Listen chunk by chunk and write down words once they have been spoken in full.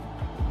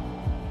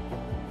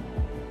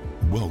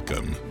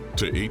Welcome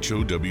to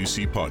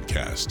HOWC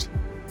Podcast.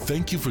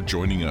 Thank you for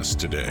joining us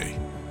today.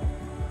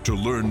 To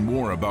learn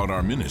more about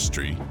our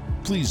ministry,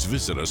 please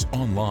visit us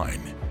online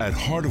at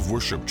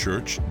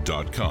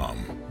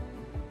heartofworshipchurch.com.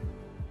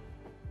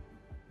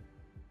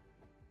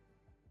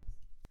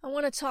 I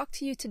want to talk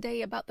to you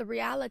today about the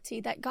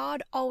reality that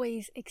God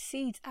always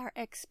exceeds our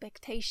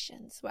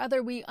expectations,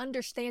 whether we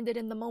understand it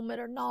in the moment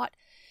or not.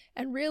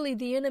 And really,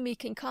 the enemy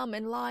can come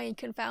and lie and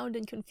confound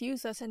and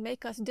confuse us and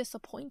make us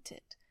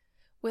disappointed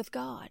with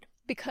God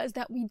because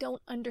that we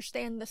don't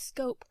understand the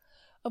scope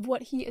of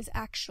what He is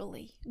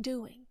actually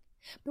doing.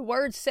 The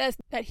Word says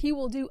that He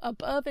will do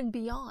above and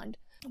beyond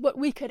what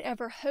we could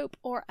ever hope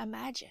or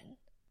imagine.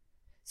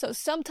 So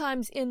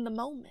sometimes in the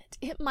moment,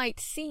 it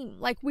might seem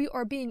like we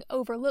are being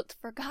overlooked,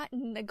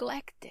 forgotten,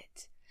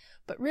 neglected.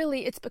 But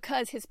really, it's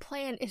because His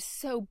plan is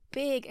so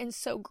big and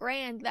so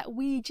grand that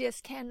we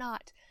just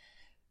cannot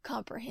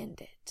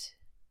comprehend it.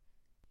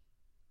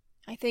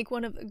 I think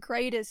one of the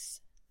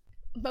greatest,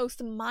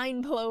 most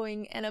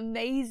mind-blowing and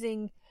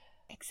amazing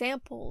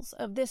examples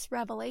of this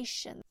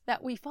revelation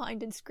that we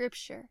find in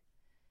Scripture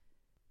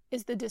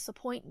is the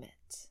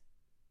disappointment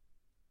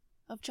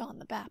of John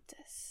the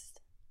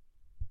Baptist.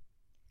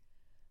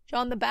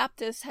 John the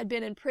Baptist had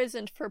been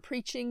imprisoned for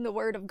preaching the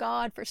Word of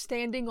God, for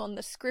standing on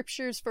the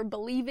Scriptures, for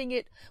believing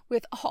it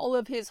with all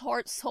of his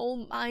heart,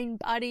 soul, mind,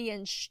 body,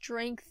 and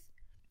strength.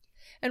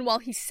 And while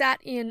he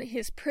sat in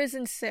his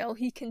prison cell,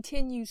 he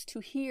continues to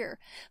hear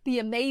the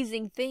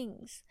amazing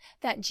things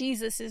that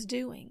Jesus is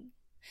doing.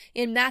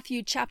 In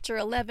Matthew chapter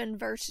 11,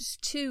 verses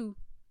 2,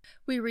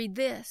 we read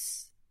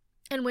this: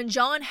 "And when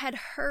John had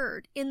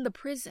heard in the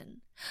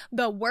prison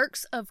the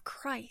works of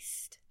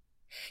Christ,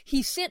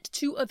 he sent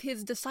 2 of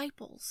his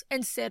disciples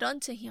and said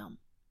unto him,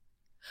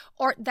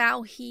 Art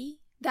thou he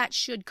that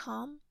should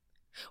come,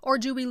 or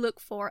do we look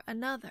for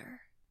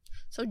another?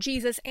 So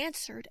Jesus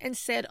answered and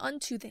said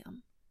unto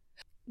them,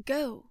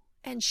 Go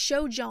and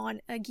show John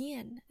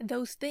again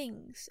those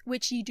things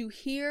which ye do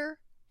hear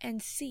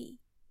and see,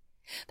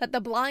 that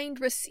the blind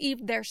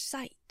receive their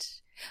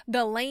sight,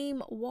 the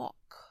lame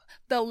walk,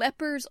 the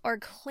lepers are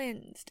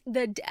cleansed,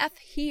 the deaf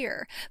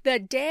hear, the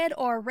dead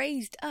are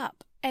raised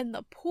up, and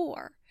the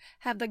poor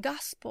have the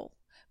gospel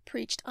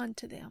preached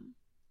unto them.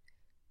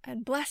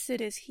 And blessed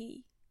is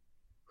he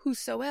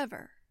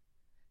whosoever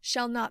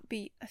shall not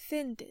be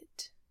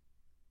offended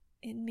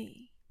in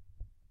me."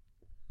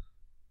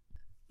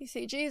 You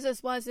see,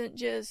 Jesus wasn't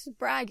just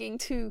bragging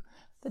to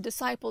the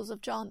disciples of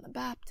John the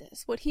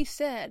Baptist. What he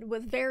said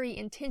was very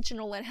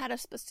intentional and had a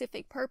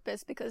specific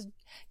purpose because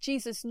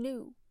Jesus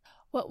knew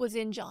what was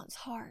in John's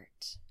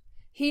heart.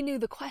 He knew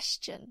the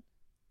question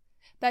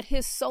that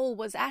his soul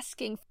was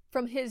asking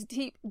from his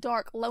deep,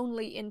 dark,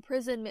 lonely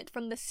imprisonment,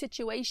 from the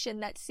situation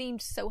that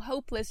seemed so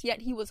hopeless,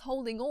 yet he was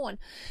holding on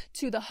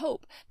to the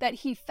hope that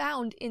he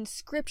found in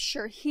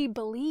Scripture. He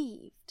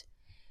believed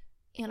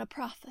in a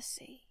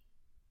prophecy.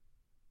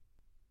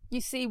 You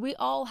see, we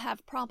all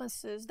have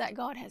promises that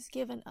God has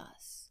given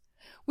us.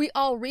 We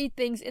all read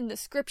things in the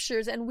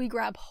Scriptures and we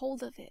grab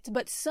hold of it.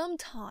 But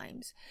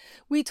sometimes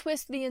we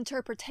twist the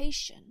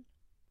interpretation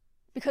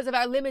because of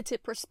our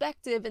limited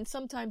perspective and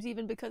sometimes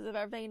even because of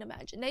our vain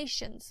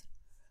imaginations.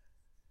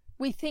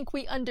 We think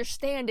we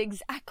understand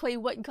exactly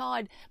what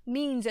God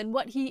means and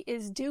what He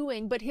is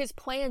doing, but His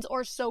plans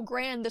are so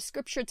grand. The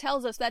Scripture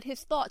tells us that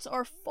His thoughts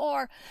are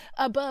far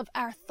above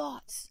our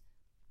thoughts.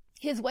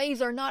 His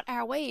ways are not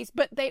our ways,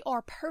 but they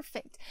are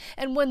perfect.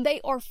 And when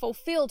they are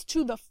fulfilled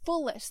to the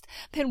fullest,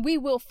 then we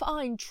will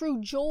find true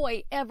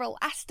joy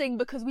everlasting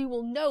because we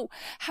will know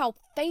how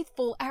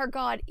faithful our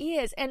God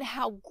is and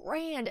how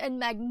grand and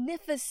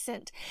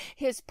magnificent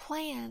His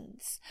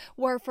plans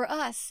were for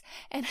us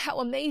and how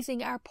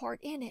amazing our part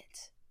in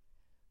it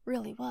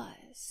really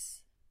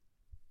was.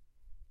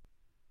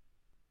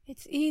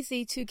 It's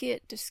easy to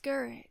get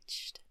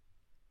discouraged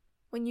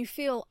when you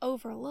feel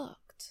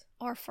overlooked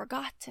or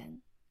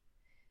forgotten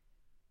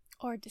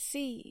or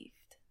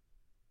deceived.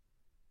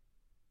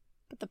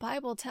 But the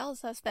Bible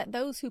tells us that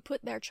those who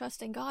put their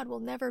trust in God will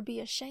never be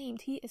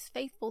ashamed. He is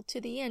faithful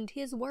to the end.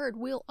 His word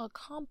will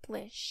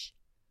accomplish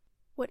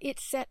what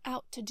it set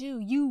out to do.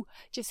 You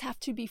just have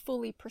to be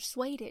fully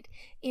persuaded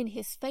in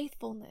His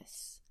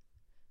faithfulness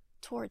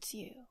towards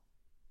you.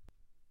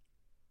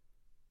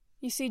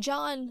 You see,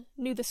 John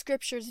knew the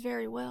Scriptures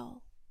very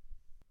well.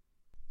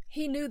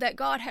 He knew that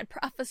God had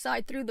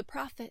prophesied through the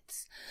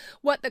prophets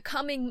what the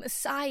coming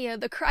Messiah,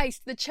 the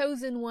Christ, the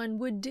chosen one,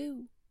 would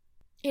do.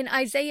 In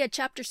Isaiah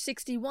chapter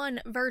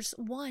 61, verse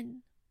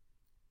 1.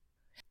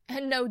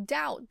 And no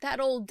doubt that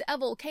old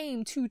devil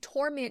came to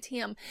torment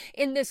him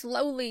in this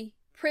lowly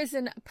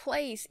prison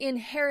place in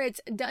Herod's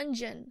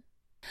dungeon.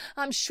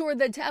 I'm sure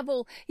the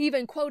devil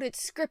even quoted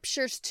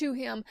Scriptures to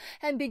him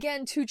and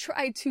began to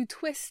try to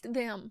twist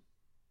them.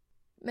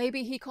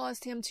 Maybe he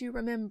caused him to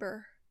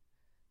remember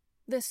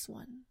this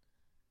one.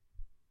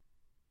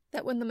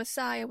 That when the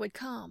Messiah would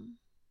come,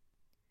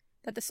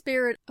 that the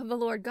Spirit of the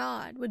Lord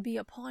God would be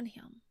upon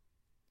him.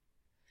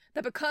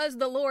 That because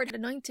the Lord had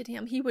anointed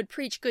him, he would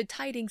preach good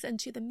tidings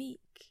unto the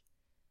meek.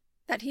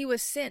 That he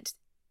was sent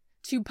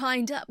to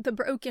bind up the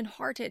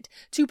brokenhearted,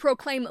 to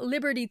proclaim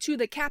liberty to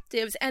the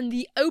captives, and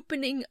the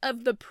opening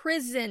of the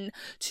prison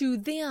to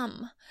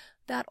them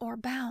that are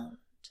bound,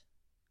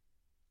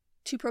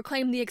 to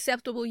proclaim the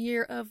acceptable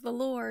year of the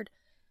Lord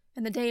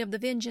and the day of the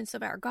vengeance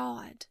of our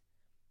God,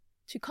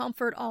 to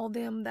comfort all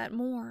them that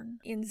mourn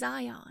in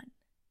Zion,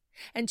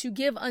 and to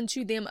give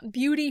unto them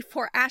beauty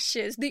for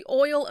ashes, the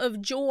oil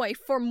of joy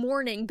for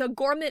mourning, the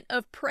garment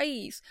of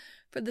praise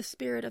for the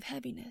spirit of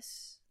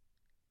heaviness,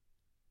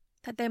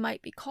 that they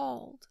might be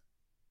called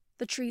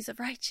the trees of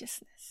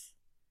righteousness,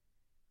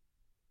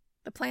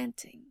 the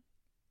planting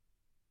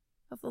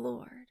of the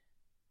Lord,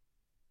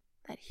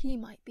 that he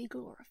might be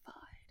glorified.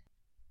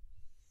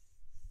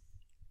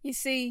 You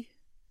see,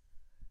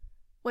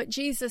 what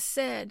Jesus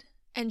said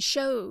and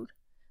showed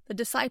the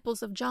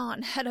disciples of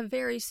John had a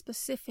very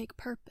specific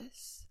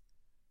purpose.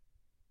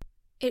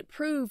 It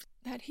proved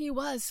that he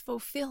was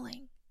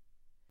fulfilling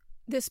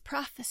this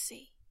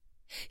prophecy.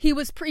 He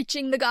was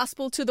preaching the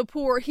gospel to the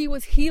poor. He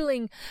was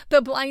healing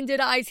the blinded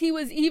eyes. He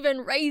was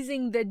even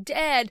raising the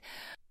dead.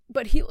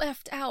 But he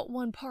left out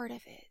one part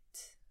of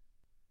it.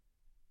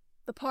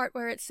 The part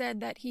where it said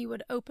that he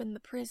would open the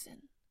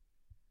prison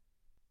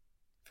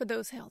for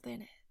those held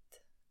in it.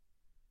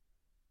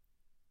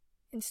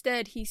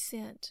 Instead, he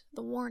sent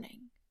the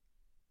warning.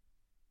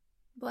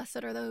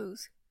 Blessed are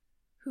those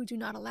who do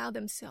not allow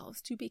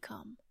themselves to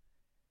become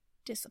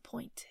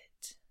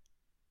disappointed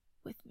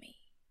with me.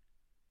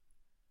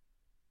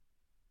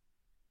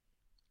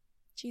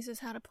 Jesus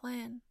had a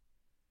plan.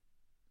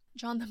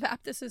 John the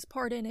Baptist's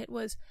part in it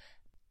was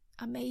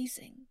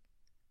amazing.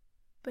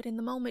 But in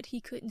the moment he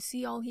couldn't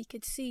see. All he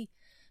could see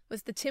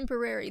was the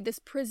temporary, this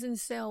prison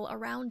cell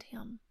around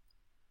him.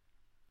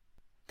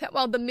 That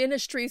while the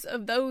ministries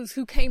of those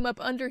who came up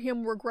under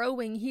him were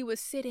growing, he was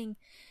sitting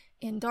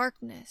in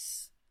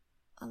darkness,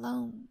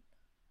 alone.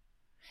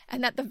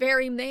 And that the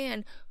very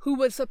man who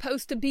was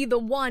supposed to be the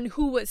one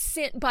who was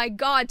sent by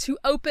God to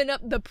open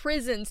up the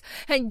prisons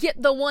and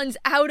get the ones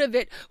out of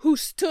it who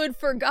stood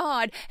for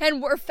God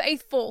and were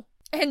faithful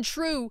and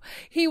true,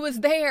 he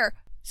was there,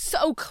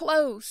 so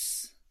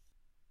close,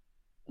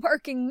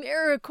 working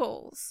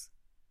miracles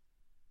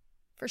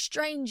for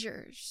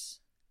strangers,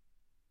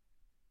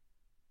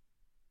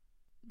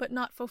 but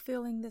not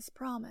fulfilling this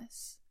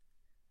promise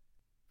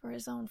for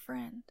his own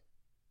friend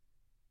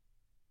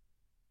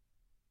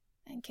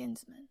and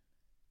kinsman.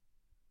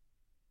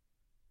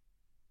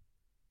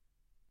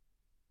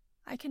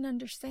 I can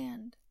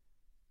understand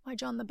why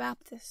John the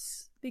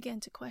Baptist began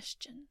to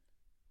question.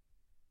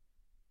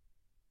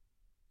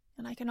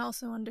 And I can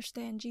also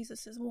understand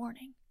Jesus'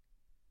 warning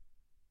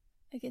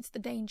against the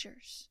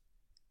dangers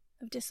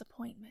of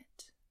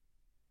disappointment.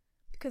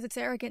 Because it's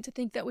arrogant to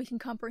think that we can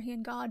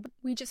comprehend God, but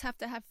we just have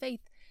to have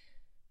faith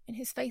in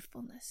his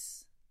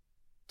faithfulness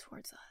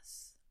towards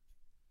us.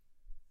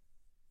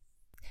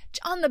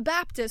 John the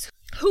Baptist,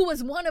 who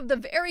was one of the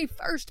very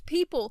first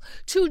people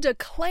to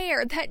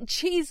declare that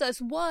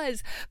Jesus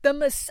was the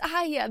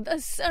Messiah, the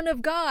Son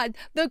of God,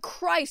 the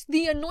Christ,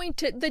 the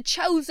anointed, the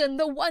chosen,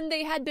 the one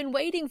they had been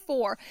waiting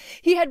for.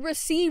 He had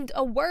received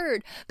a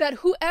word that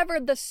whoever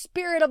the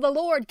Spirit of the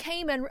Lord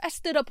came and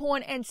rested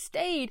upon and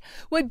stayed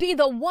would be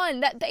the one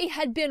that they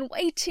had been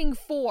waiting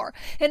for.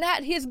 And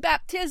at his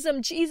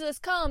baptism, Jesus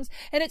comes,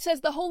 and it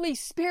says the Holy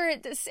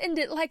Spirit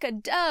descended like a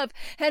dove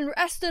and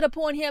rested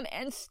upon him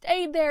and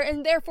stayed there.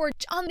 And therefore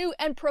John knew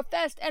and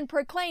professed and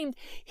proclaimed,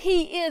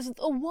 he is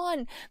the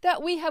one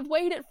that we have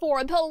waited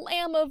for, the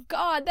Lamb of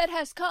God that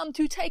has come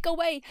to take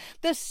away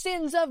the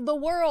sins of the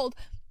world.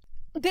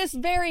 This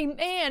very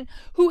man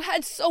who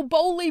had so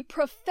boldly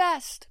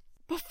professed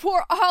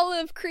before all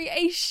of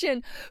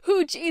creation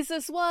who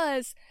Jesus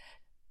was,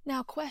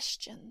 now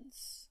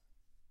questions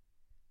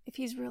if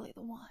he's really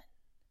the one.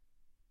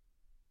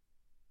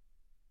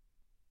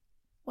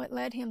 What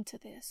led him to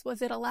this?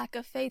 Was it a lack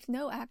of faith?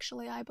 No,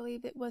 actually, I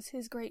believe it was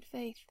his great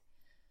faith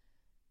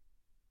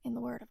in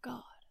the Word of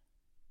God.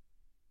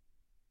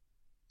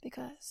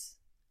 Because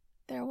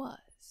there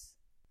was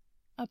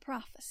a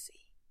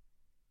prophecy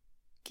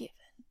given.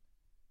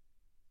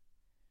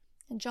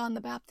 And John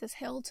the Baptist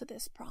held to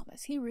this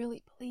promise. He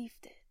really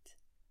believed it.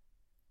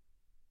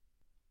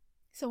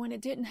 So when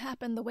it didn't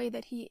happen the way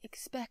that he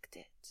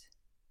expected,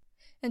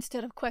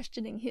 instead of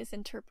questioning his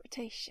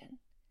interpretation,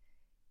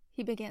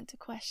 he began to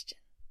question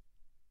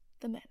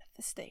the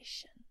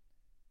manifestation.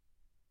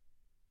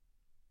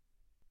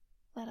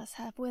 Let us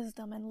have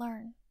wisdom and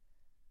learn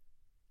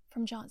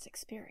from John's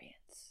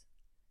experience.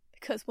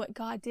 Because what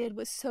God did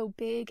was so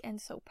big and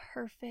so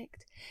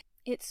perfect,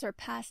 it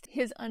surpassed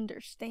his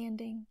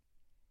understanding.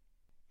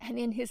 And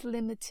in his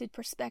limited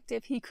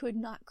perspective, he could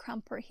not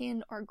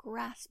comprehend or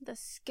grasp the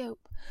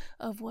scope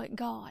of what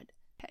God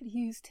had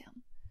used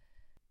him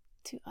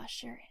to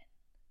usher in.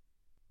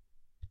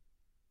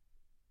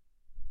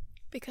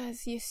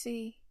 Because you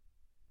see,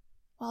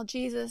 while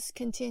Jesus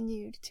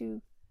continued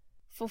to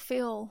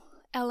fulfill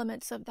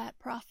elements of that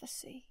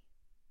prophecy,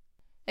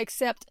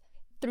 except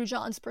through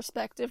John's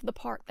perspective, the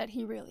part that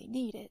he really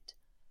needed,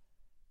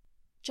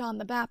 John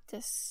the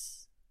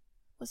Baptist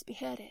was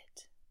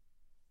beheaded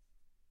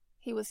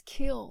He was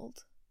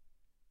killed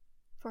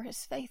for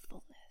his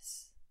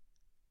faithfulness.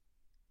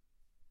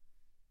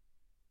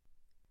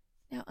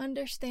 Now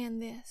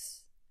understand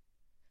this,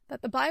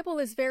 that the Bible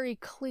is very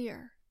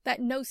clear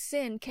that no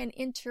sin can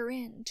enter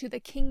into the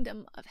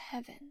kingdom of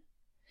heaven.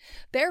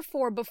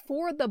 Therefore,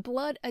 before the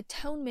blood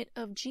atonement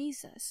of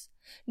Jesus,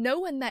 no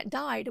one that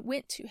died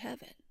went to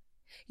heaven.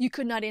 You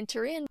could not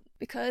enter in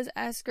because,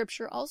 as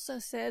Scripture also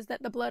says,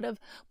 that the blood of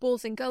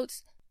bulls and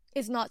goats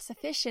is not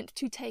sufficient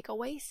to take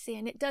away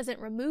sin. It doesn't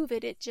remove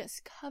it, it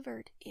just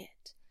covered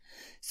it.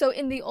 So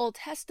in the Old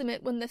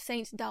Testament, when the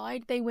saints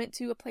died, they went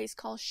to a place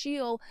called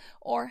Sheol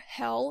or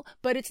hell,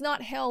 but it's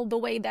not hell the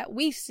way that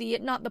we see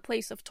it, not the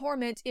place of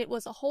torment. It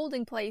was a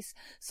holding place.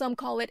 Some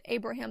call it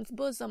Abraham's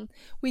bosom.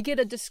 We get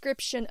a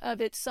description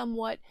of it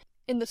somewhat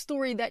in the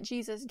story that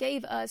Jesus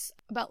gave us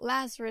about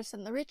Lazarus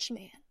and the rich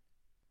man.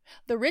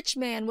 The rich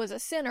man was a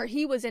sinner.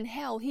 He was in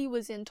hell. He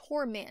was in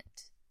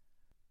torment.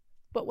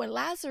 But when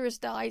Lazarus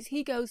dies,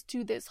 he goes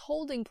to this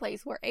holding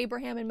place where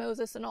Abraham and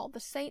Moses and all the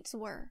saints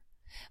were.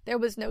 There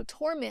was no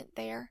torment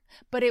there,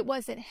 but it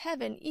wasn't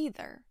heaven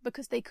either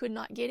because they could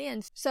not get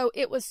in. So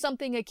it was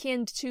something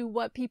akin to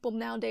what people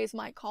nowadays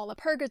might call a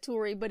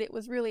purgatory, but it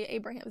was really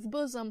Abraham's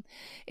bosom.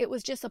 It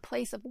was just a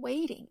place of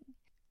waiting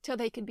till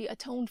they could be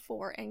atoned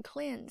for and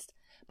cleansed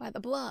by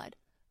the blood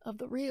of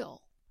the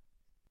real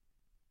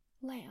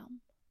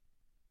Lamb.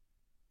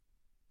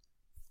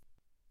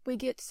 We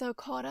get so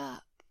caught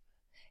up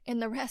in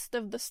the rest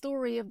of the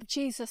story of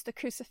Jesus, the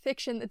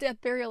crucifixion, the death,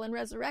 burial, and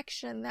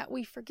resurrection that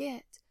we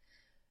forget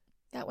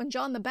that when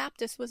John the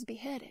Baptist was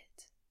beheaded,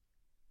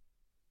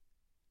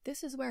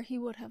 this is where he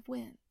would have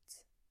went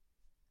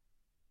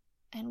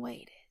and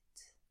waited.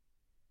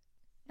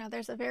 Now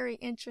there's a very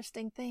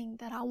interesting thing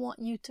that I want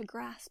you to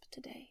grasp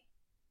today.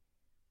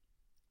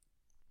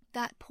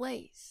 That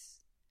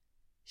place,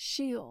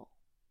 Sheol,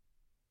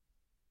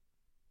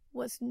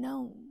 was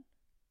known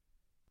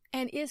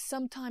and is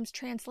sometimes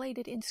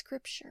translated in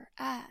Scripture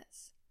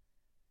as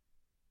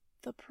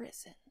the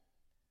prison.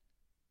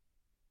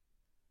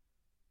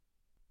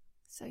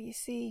 So you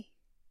see,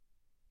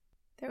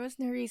 there was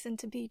no reason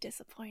to be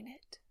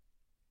disappointed.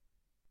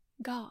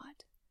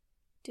 God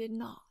did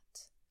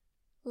not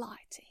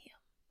lie to him.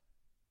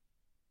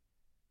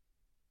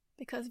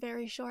 Because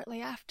very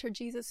shortly after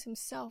Jesus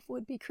himself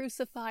would be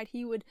crucified,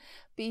 he would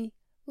be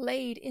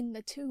laid in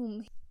the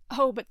tomb.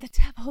 Oh, but the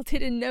devil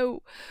didn't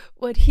know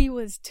what he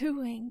was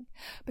doing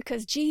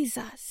because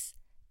Jesus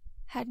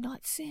had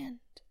not sinned.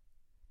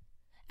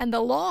 And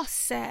the law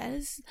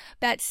says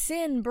that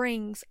sin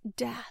brings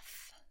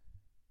death.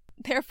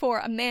 Therefore,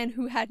 a man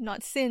who had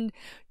not sinned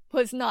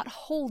was not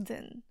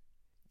holden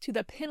to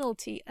the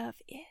penalty of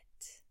it.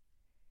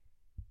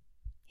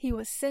 He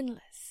was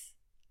sinless.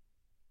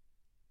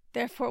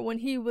 Therefore, when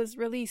he was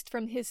released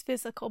from his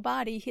physical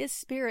body, his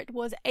spirit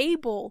was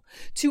able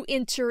to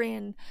enter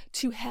in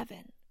to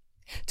heaven,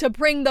 to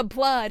bring the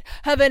blood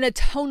of an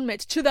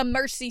atonement to the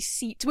mercy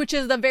seat, which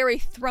is the very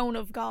throne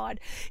of God,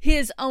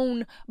 his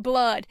own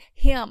blood,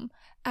 him,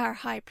 our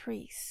high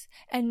priest,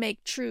 and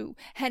make true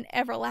and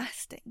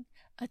everlasting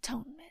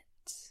atonement.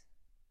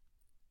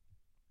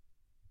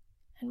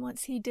 And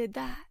once he did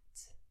that,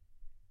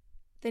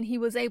 then he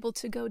was able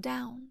to go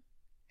down,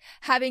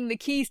 having the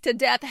keys to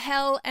death,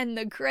 hell, and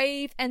the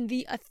grave, and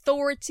the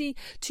authority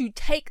to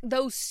take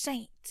those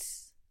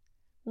saints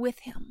with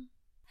him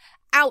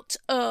out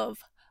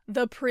of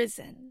the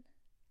prison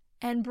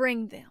and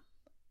bring them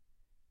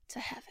to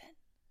heaven.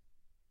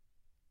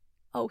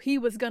 Oh, he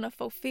was going to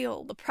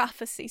fulfill the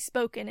prophecy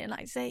spoken in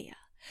Isaiah,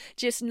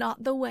 just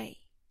not the way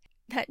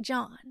that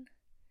John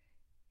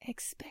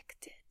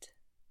expected.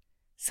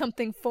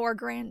 Something far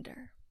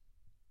grander,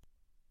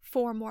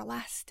 far more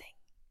lasting,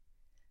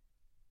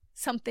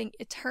 something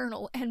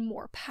eternal and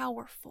more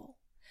powerful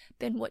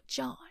than what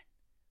John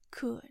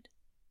could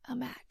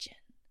imagine.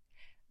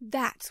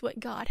 That's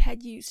what God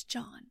had used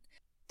John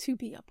to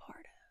be a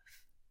part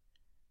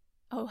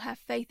of. Oh, have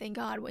faith in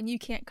God when you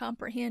can't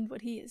comprehend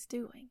what he is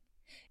doing.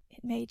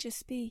 It may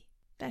just be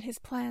that his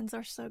plans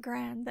are so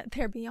grand that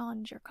they're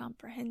beyond your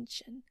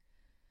comprehension.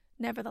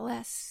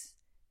 Nevertheless,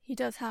 he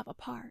does have a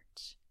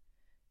part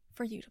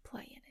for you to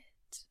play in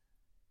it.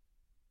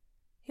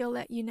 He'll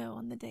let you know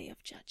on the day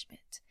of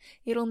judgment.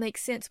 It'll make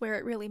sense where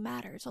it really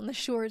matters. On the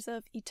shores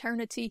of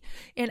eternity,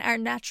 in our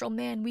natural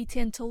man, we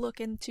tend to look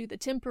into the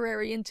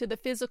temporary, into the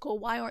physical.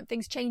 Why aren't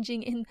things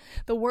changing in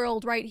the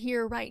world right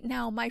here, right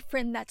now? My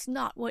friend, that's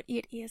not what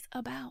it is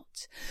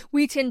about.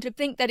 We tend to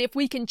think that if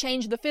we can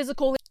change the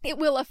physical, it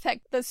will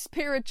affect the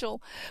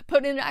spiritual.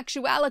 But in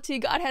actuality,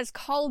 God has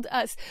called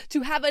us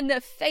to have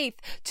enough faith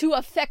to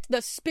affect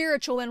the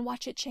spiritual and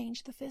watch it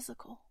change the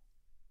physical.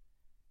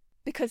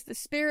 Because the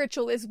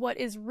spiritual is what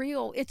is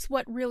real. It's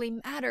what really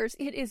matters.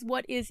 It is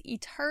what is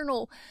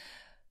eternal.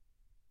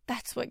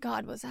 That's what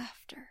God was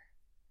after.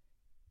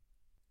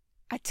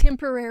 A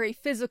temporary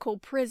physical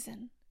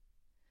prison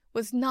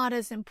was not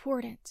as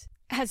important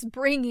as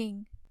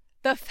bringing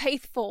the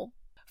faithful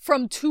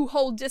from 2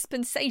 whole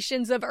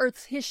dispensations of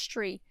earth's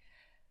history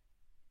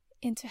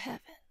into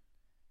heaven.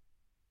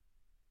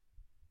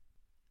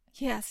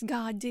 Yes,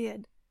 God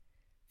did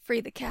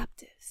free the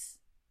captives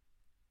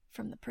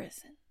from the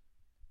prison.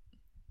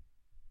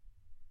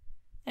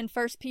 In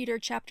 1 Peter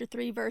chapter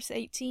 3, verse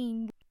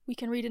 18, we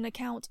can read an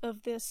account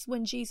of this.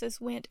 When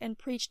Jesus went and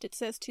preached, it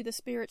says, to the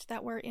spirits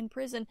that were in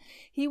prison,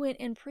 he went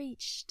and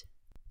preached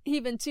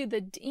even to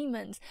the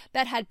demons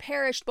that had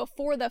perished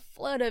before the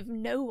flood of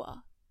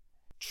Noah,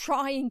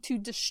 trying to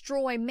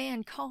destroy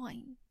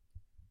mankind,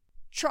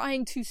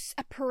 trying to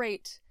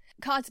separate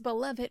God's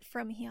beloved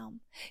from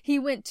him. He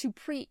went to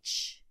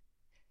preach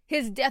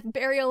his death,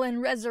 burial, and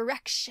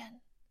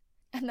resurrection,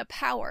 and the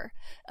power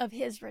of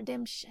his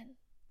redemption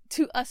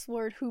to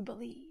usward who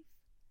believe.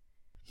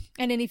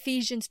 And in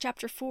Ephesians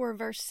chapter 4,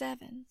 verse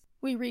 7,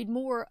 we read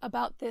more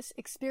about this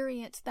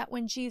experience, that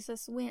when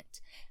Jesus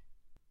went,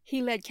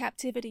 he led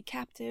captivity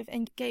captive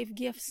and gave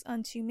gifts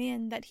unto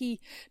men, that he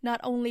not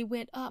only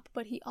went up,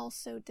 but he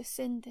also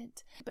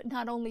descended. But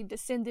not only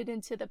descended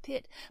into the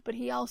pit, but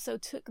he also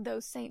took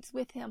those saints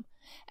with him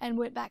and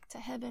went back to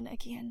heaven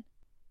again.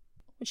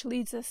 Which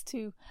leads us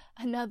to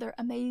another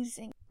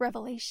amazing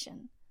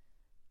revelation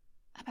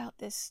about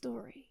this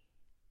story.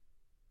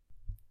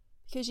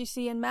 Because you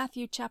see, in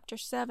Matthew chapter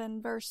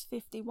 7, verse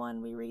 51,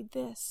 we read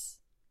this,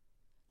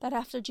 that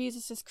after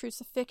Jesus'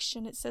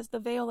 crucifixion, it says the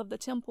veil of the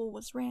temple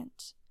was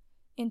rent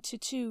into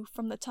two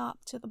from the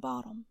top to the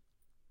bottom.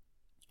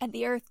 And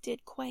the earth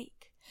did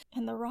quake,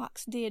 and the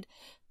rocks did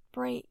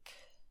break,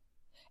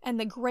 and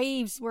the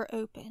graves were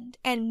opened,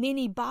 and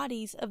many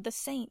bodies of the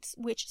saints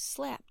which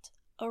slept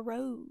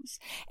arose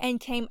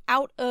and came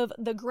out of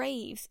the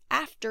graves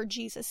after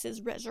Jesus'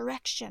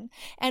 resurrection,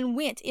 and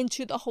went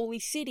into the holy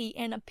city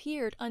and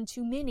appeared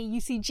unto many. You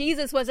see,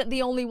 Jesus wasn't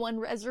the only one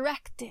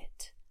resurrected.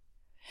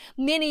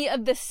 Many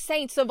of the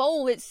saints of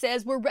old, it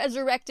says, were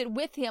resurrected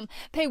with him.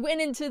 They went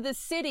into the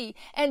city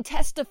and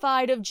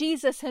testified of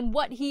Jesus and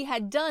what he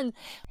had done.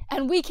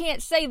 And we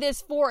can't say this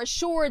for a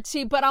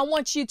surety, but I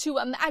want you to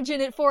imagine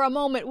it for a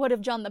moment. What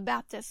if John the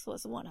Baptist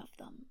was one of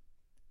them?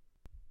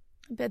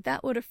 I bet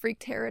that would have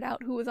freaked Herod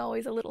out, who was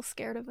always a little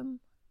scared of him.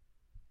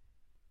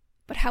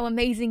 But how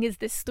amazing is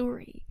this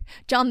story?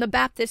 John the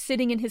Baptist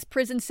sitting in his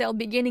prison cell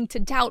beginning to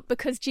doubt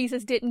because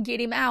Jesus didn't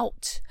get him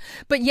out.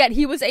 But yet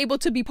he was able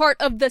to be part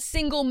of the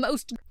single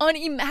most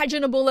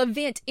unimaginable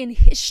event in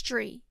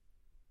history.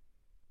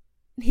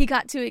 He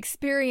got to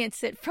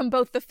experience it from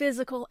both the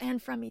physical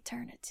and from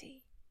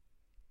eternity.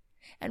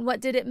 And what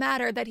did it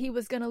matter that he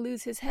was going to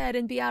lose his head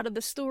and be out of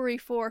the story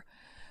for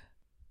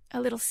a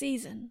little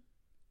season,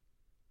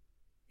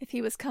 if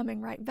he was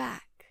coming right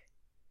back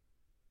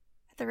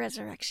at the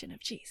resurrection of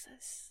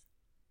Jesus?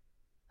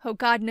 Oh,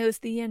 God knows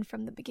the end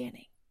from the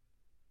beginning.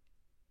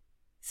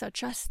 So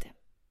trust him.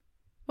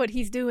 What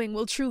he's doing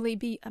will truly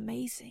be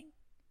amazing.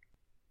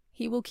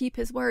 He will keep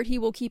his word. He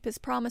will keep his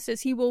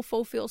promises. He will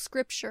fulfill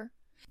scripture.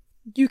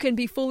 You can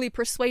be fully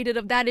persuaded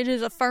of that. It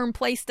is a firm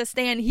place to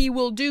stand. He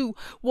will do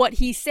what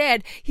he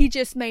said. He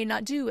just may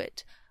not do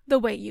it the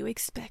way you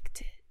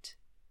expected.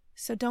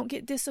 So don't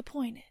get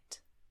disappointed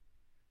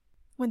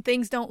when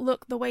things don't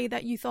look the way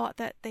that you thought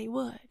that they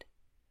would.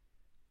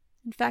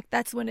 In fact,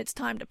 that's when it's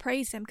time to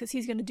praise him, because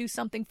he's going to do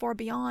something far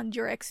beyond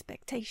your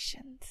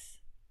expectations.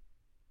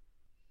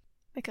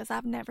 Because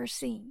I've never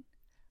seen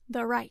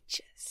the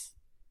righteous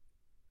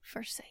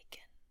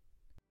forsaken.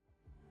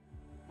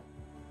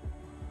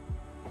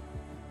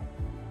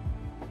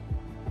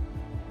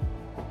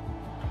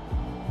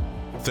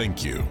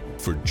 Thank you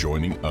for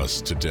joining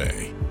us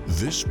today.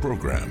 This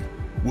program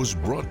was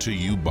brought to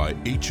you by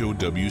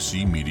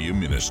HOWC Media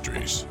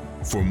Ministries.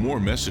 For more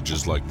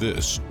messages like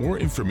this or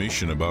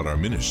information about our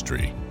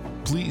ministry,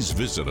 please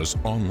visit us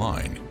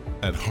online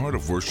at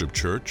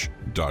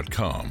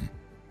heartofworshipchurch.com.